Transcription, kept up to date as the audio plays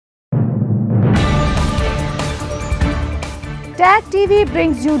Tag TV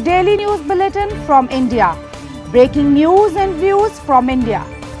brings you daily news bulletin from India. Breaking news and views from India.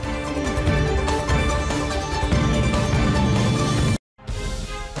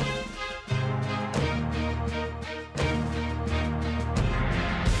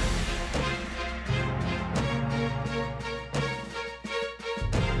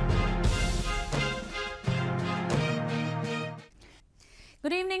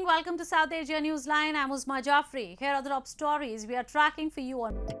 Good evening, welcome to South Asia Newsline. I'm Uzma Jafri. Here are the top stories we are tracking for you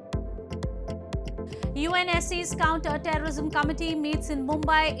on. UNSC's Counter-Terrorism Committee meets in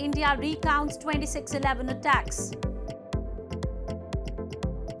Mumbai. India recounts 26/11 attacks.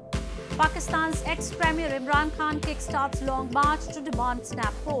 Pakistan's ex-Premier Imran Khan kickstarts long march to demand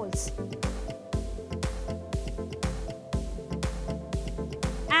snap polls.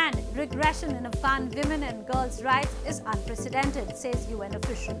 And regression in Afghan women and girls' rights is unprecedented, says UN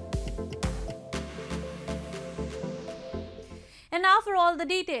official. And now for all the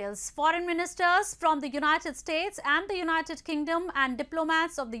details. Foreign ministers from the United States and the United Kingdom and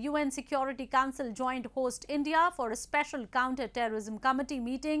diplomats of the UN Security Council joined host India for a special counter-terrorism committee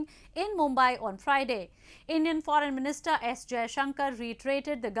meeting in Mumbai on Friday. Indian Foreign Minister S. Jaishankar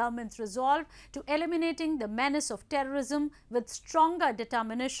reiterated the government's resolve to eliminating the menace of terrorism with stronger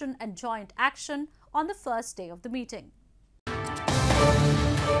determination and joint action on the first day of the meeting.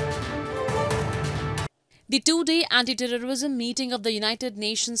 The two-day anti-terrorism meeting of the United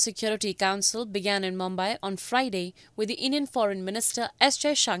Nations Security Council began in Mumbai on Friday with the Indian Foreign Minister S.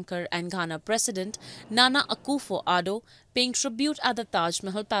 Jaishankar and Ghana President Nana Akufo-Addo paying tribute at the Taj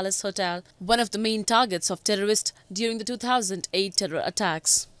Mahal Palace Hotel, one of the main targets of terrorists during the 2008 terror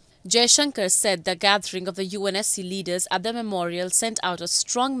attacks. Jaishankar said the gathering of the UNSC leaders at the memorial sent out a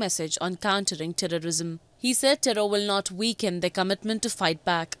strong message on countering terrorism. He said terror will not weaken their commitment to fight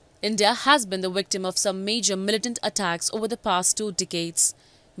back. India has been the victim of some major militant attacks over the past 2 decades,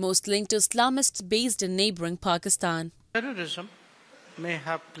 most linked to Islamists based in neighbouring Pakistan. Terrorism may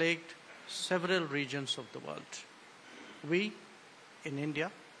have plagued several regions of the world. We, in India,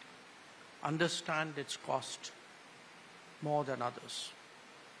 understand its cost more than others.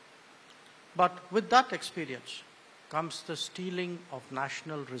 But with that experience comes the steeling of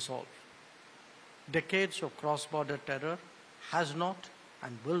national resolve. Decades of cross-border terror has not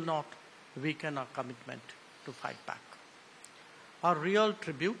and will not weaken our commitment to fight back. Our real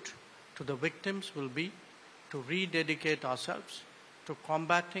tribute to the victims will be to rededicate ourselves to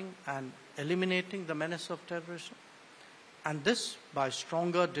combating and eliminating the menace of terrorism, and this by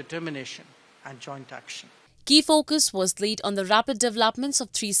stronger determination and joint action. Key focus was laid on the rapid developments of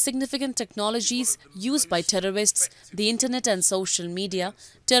 3 significant technologies used by terrorists: the internet and social media,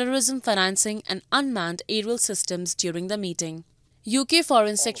 terrorism financing and unmanned aerial systems during the meeting. UK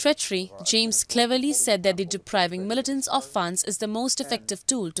Foreign Secretary James Cleverly said that the depriving militants of funds is the most effective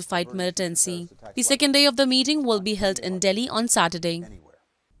tool to fight militancy. The second day of the meeting will be held in Delhi on Saturday.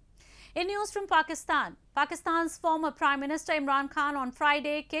 In news from Pakistan, Pakistan's former Prime Minister Imran Khan on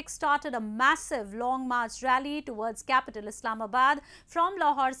Friday kick-started a massive long march rally towards capital Islamabad from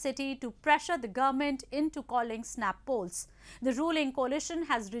Lahore city to pressure the government into calling snap polls. The ruling coalition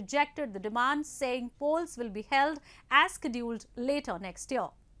has rejected the demand, saying polls will be held as scheduled later next year.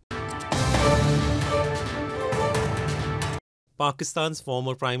 Pakistan's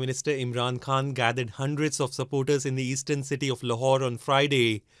former Prime Minister Imran Khan gathered hundreds of supporters in the eastern city of Lahore on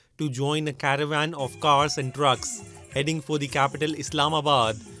Friday to join a caravan of cars and trucks heading for the capital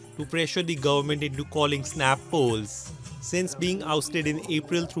Islamabad to pressure the government into calling snap polls. Since being ousted in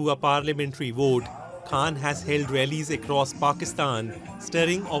April through a parliamentary vote, Khan has held rallies across Pakistan,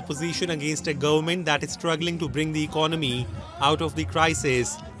 stirring opposition against a government that is struggling to bring the economy out of the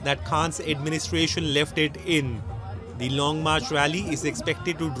crisis that Khan's administration left it in. The Long March rally is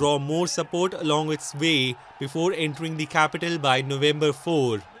expected to draw more support along its way before entering the capital by November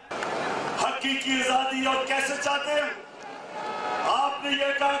 4.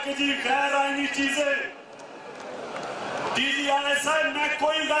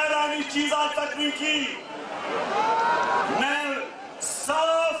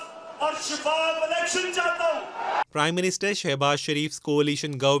 Prime Minister Shehbaz Sharif's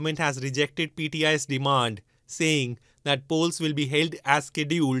coalition government has rejected PTI's demand, saying that polls will be held as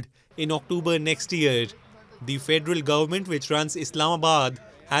scheduled in October next year. The federal government, which runs Islamabad,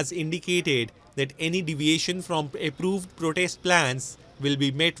 has indicated that any deviation from approved protest plans will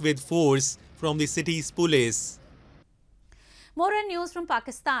be met with force from the city's police. More in news from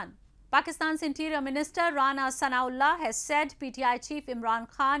Pakistan. Pakistan's Interior Minister Rana Sanaullah has said PTI Chief Imran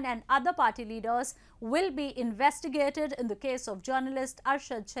Khan and other party leaders will be investigated in the case of journalist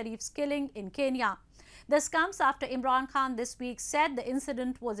Arshad Sharif's killing in Kenya. This comes after Imran Khan this week said the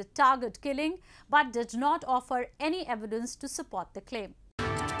incident was a target killing but did not offer any evidence to support the claim.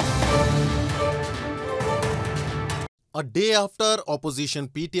 A day after opposition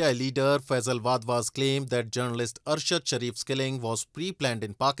PTI leader Faisal Wadwa's claim that journalist Arshad Sharif's killing was pre-planned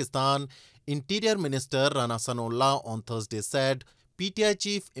in Pakistan, Interior Minister Rana Sanullah on Thursday said PTI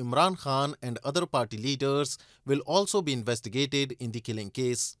chief Imran Khan and other party leaders will also be investigated in the killing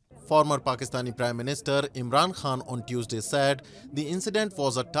case. Former Pakistani Prime Minister Imran Khan on Tuesday said the incident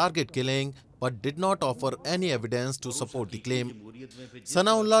was a target killing but did not offer any evidence to support the claim.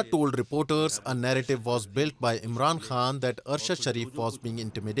 Sanaullah told reporters a narrative was built by Imran Khan that Arshad Sharif was being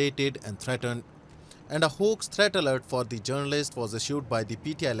intimidated and threatened, and a hoax threat alert for the journalist was issued by the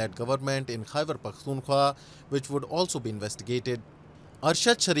PTI-led government in Khyber Pakhtunkhwa, which would also be investigated.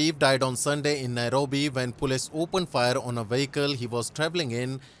 Arshad Sharif died on Sunday in Nairobi when police opened fire on a vehicle he was travelling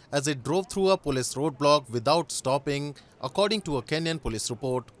in as it drove through a police roadblock without stopping, according to a Kenyan police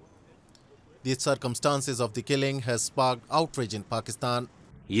report. The circumstances of the killing has sparked outrage in Pakistan.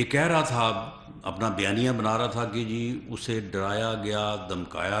 ये कह रहा था, अपना बयानिया बना रहा था कि जी उसे डराया गया,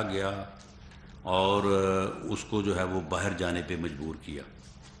 धमकाया गया और उसको जो है वो बाहर जाने पे मजबूर किया।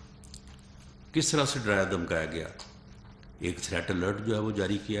 किस तरह से डराया धमकाया गया? एक थ्रेट अलर्ट जो है वो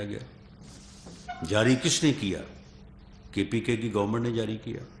जारी किया गया। जारी किसने किया? केपीके की गवर्नमेंट ने जारी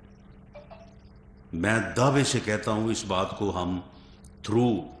किया। मैं दावे से कहता हूँ इस बात को हम थ्रू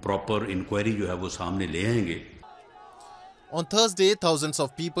प्रॉपर इंक्वायरी जो है वो सामने ले आएंगे। On Thursday, thousands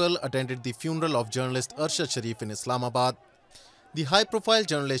of people attended the funeral of journalist Arshad Sharif in Islamabad. The high-profile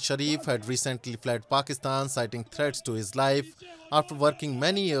journalist Sharif had recently fled Pakistan, citing threats to his life after working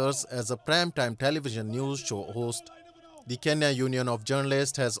many years as a prime-time television news show host. The Kenya Union of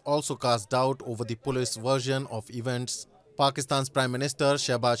Journalists has also cast doubt over the police version of events. Pakistan's Prime Minister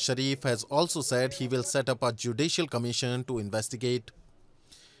Shehbaz Sharif has also said he will set up a judicial commission to investigate.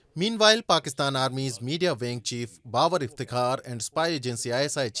 Meanwhile, Pakistan Army's media wing chief Babar Iftikhar and spy agency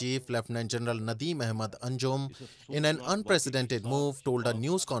ISI chief Lieutenant General Nadeem Ahmad Anjum, in an unprecedented move, told a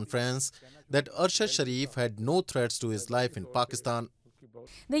news conference that Arshad Sharif had no threats to his life in Pakistan.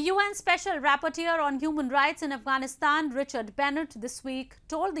 The UN Special Rapporteur on Human Rights in Afghanistan, Richard Bennett, this week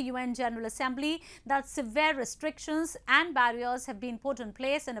told the UN General Assembly that severe restrictions and barriers have been put in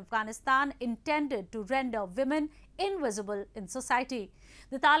place in Afghanistan intended to render women invisible in society.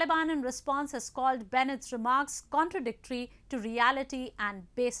 The Taliban in response has called Bennett's remarks contradictory to reality and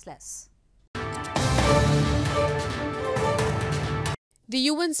baseless. The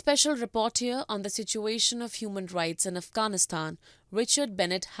UN Special Rapporteur on the situation of human rights in Afghanistan, Richard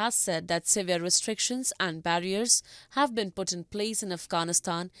Bennett, has said that severe restrictions and barriers have been put in place in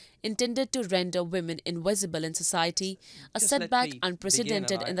Afghanistan intended to render women invisible in society, a setback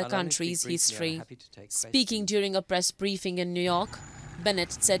unprecedented in the country's history. Speaking during a press briefing in New York,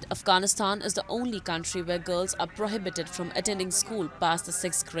 Bennett said Afghanistan is the only country where girls are prohibited from attending school past the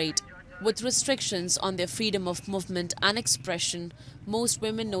 6th grade. With restrictions on their freedom of movement and expression, most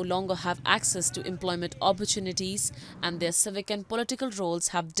women no longer have access to employment opportunities and their civic and political roles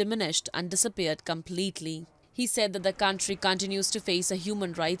have diminished and disappeared completely. He said that the country continues to face a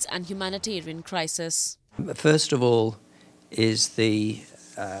human rights and humanitarian crisis. First of all is the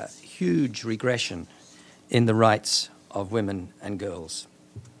huge regression in the rights of women and girls.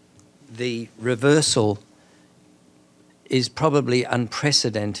 The reversal is probably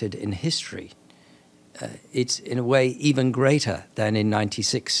unprecedented in history. It's in a way even greater than in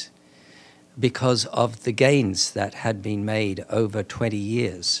 '96 because of the gains that had been made over 20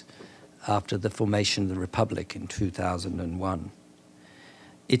 years after the formation of the Republic in 2001.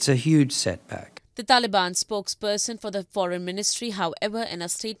 It's a huge setback. The Taliban spokesperson for the Foreign Ministry, however, in a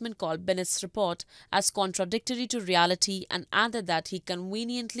statement called Bennett's report as contradictory to reality and added that he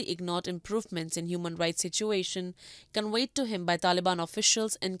conveniently ignored improvements in human rights situation conveyed to him by Taliban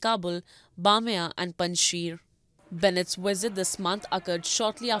officials in Kabul, Bamia and Panjshir. Bennett's visit this month occurred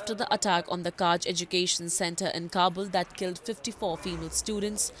shortly after the attack on the Kaj Education Center in Kabul that killed 54 female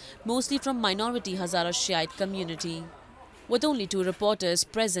students, mostly from minority Hazara Shiite community. With only 2 reporters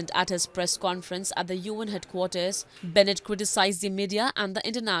present at his press conference at the UN headquarters, Bennett criticized the media and the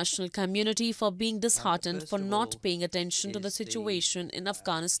international community for being disheartened for not paying attention to the situation in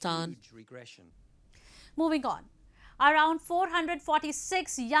Afghanistan. Moving on. Around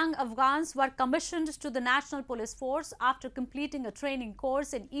 446 young Afghans were commissioned to the National Police Force after completing a training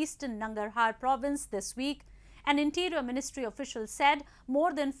course in eastern Nangarhar province this week. An Interior Ministry official said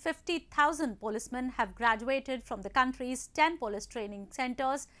more than 50,000 policemen have graduated from the country's 10 police training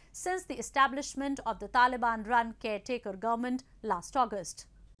centers since the establishment of the Taliban-run caretaker government last August.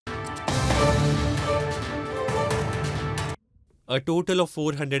 A total of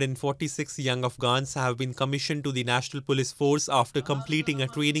 446 young Afghans have been commissioned to the National Police Force after completing a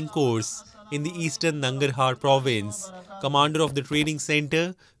training course in the eastern Nangarhar province. Commander of the training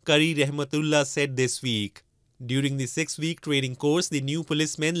center, Kari Rahmatullah, said this week. During the 6-week training course, the new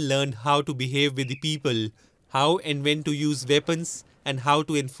policemen learned how to behave with the people, how and when to use weapons, and how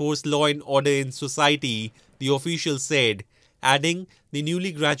to enforce law and order in society, the official said, adding the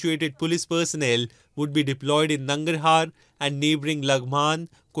newly graduated police personnel would be deployed in Nangarhar and neighbouring Laghman,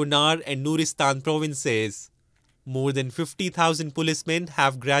 Kunar and Nuristan provinces. More than 50,000 policemen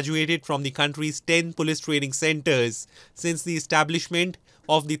have graduated from the country's 10 police training centres since the establishment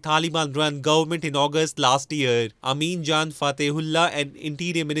of the Taliban-run government in August last year, Amin Jan Fatehullah, an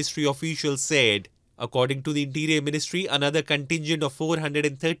Interior Ministry official, said. According to the Interior Ministry, another contingent of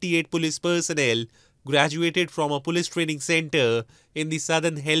 438 police personnel graduated from a police training centre in the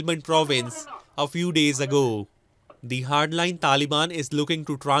southern Helmand province a few days ago. The hardline Taliban is looking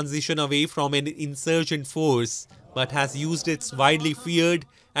to transition away from an insurgent force, but has used its widely feared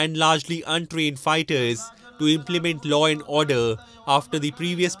and largely untrained fighters to implement law and order after the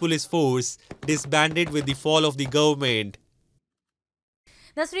previous police force disbanded with the fall of the government.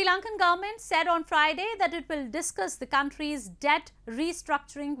 The Sri Lankan government said on Friday that it will discuss the country's debt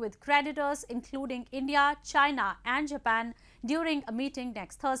restructuring with creditors including India, China and Japan during a meeting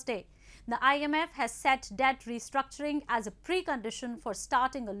next Thursday. The IMF has set debt restructuring as a precondition for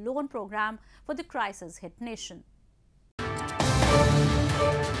starting a loan program for the crisis-hit nation.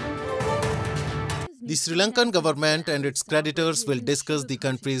 The Sri Lankan government and its creditors will discuss the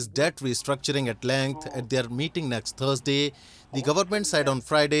country's debt restructuring at length at their meeting next Thursday, the government said on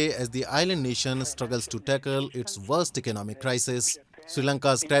Friday, as the island nation struggles to tackle its worst economic crisis. Sri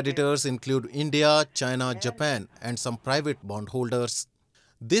Lanka's creditors include India, China, Japan and some private bondholders.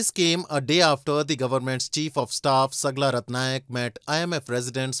 This came a day after the government's chief of staff Sagla Ratnaik met IMF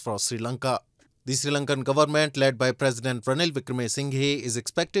residents for Sri Lanka. The Sri Lankan government, led by President Ranil Wickremesinghe, is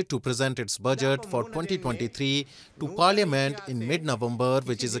expected to present its budget for 2023 to Parliament in mid-November,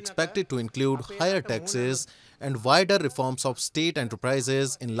 which is expected to include higher taxes and wider reforms of state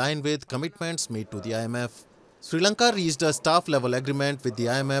enterprises in line with commitments made to the IMF. Sri Lanka reached a staff-level agreement with the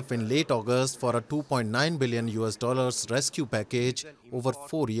IMF in late August for a $2.9 billion rescue package over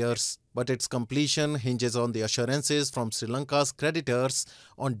 4 years. But its completion hinges on the assurances from Sri Lanka's creditors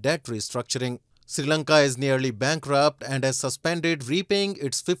on debt restructuring. Sri Lanka is nearly bankrupt and has suspended repaying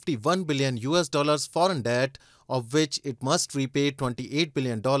its $51 billion foreign debt, of which it must repay $28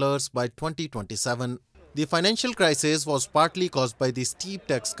 billion by 2027. The financial crisis was partly caused by the steep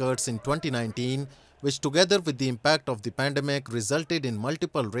tax cuts in 2019, which together with the impact of the pandemic resulted in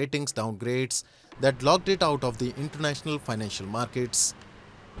multiple ratings downgrades that locked it out of the international financial markets.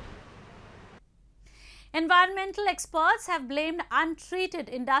 Environmental experts have blamed untreated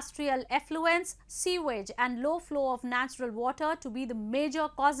industrial effluents, sewage and low flow of natural water to be the major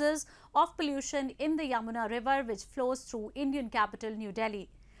causes of pollution in the Yamuna River, which flows through Indian capital New Delhi.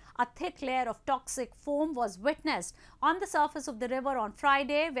 A thick layer of toxic foam was witnessed on the surface of the river on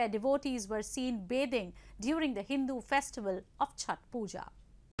Friday, where devotees were seen bathing during the Hindu festival of Chhath Puja.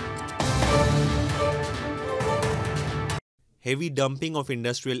 Heavy dumping of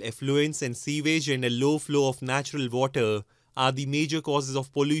industrial effluents and sewage and a low flow of natural water are the major causes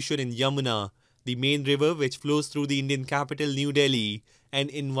of pollution in Yamuna, the main river which flows through the Indian capital New Delhi,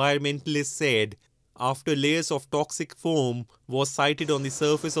 and environmentalists said, after layers of toxic foam was sighted on the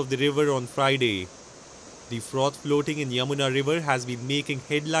surface of the river on Friday. The froth floating in Yamuna River has been making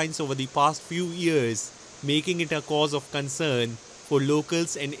headlines over the past few years, making it a cause of concern for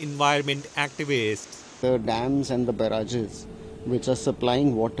locals and environment activists. The dams and the barrages which are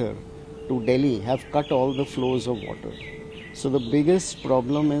supplying water to Delhi have cut all the flows of water. So the biggest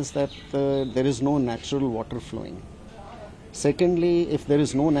problem is that there is no natural water flowing. Secondly, if there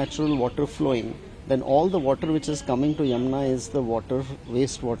is no natural water flowing, then all the water which is coming to Yamuna is the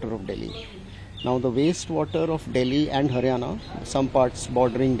wastewater of Delhi. Now the wastewater of Delhi and Haryana, some parts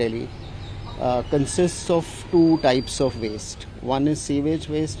bordering Delhi, consists of two types of waste. One is sewage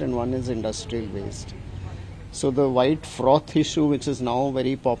waste and one is industrial waste. So the white froth issue, which is now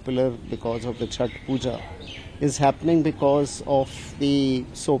very popular because of the Chhath Puja, is happening because of the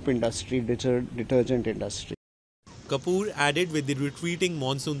soap industry, detergent industry. Kapoor added, with the retreating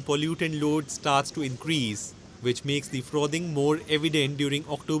monsoon, pollutant load starts to increase, which makes the frothing more evident during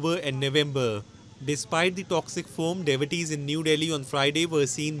October and November. Despite the toxic foam, devotees in New Delhi on Friday were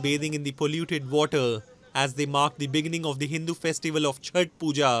seen bathing in the polluted water as they marked the beginning of the Hindu festival of Chhath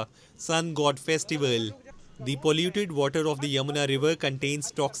Puja, Sun God Festival. The polluted water of the Yamuna River contains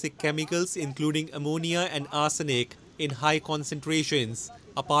toxic chemicals including ammonia and arsenic in high concentrations,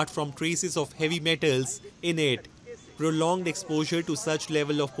 apart from traces of heavy metals in it. Prolonged exposure to such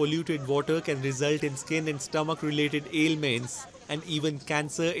level of polluted water can result in skin and stomach related ailments and even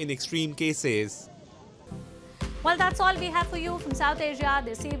cancer in extreme cases. Well, that's all we have for you from South Asia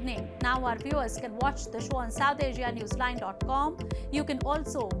this evening. Now our viewers can watch the show on SouthAsiaNewsline.com. You can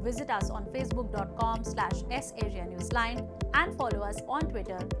also visit us on Facebook.com/SAsiaNewsline and follow us on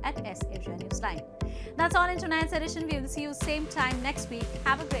Twitter @SAsiaNewsline. That's all in tonight's edition. We will see you same time next week.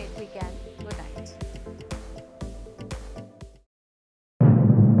 Have a great weekend. Good night.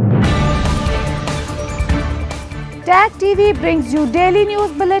 Tag TV brings you daily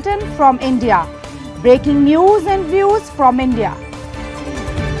news bulletin from India. Breaking news and views from India.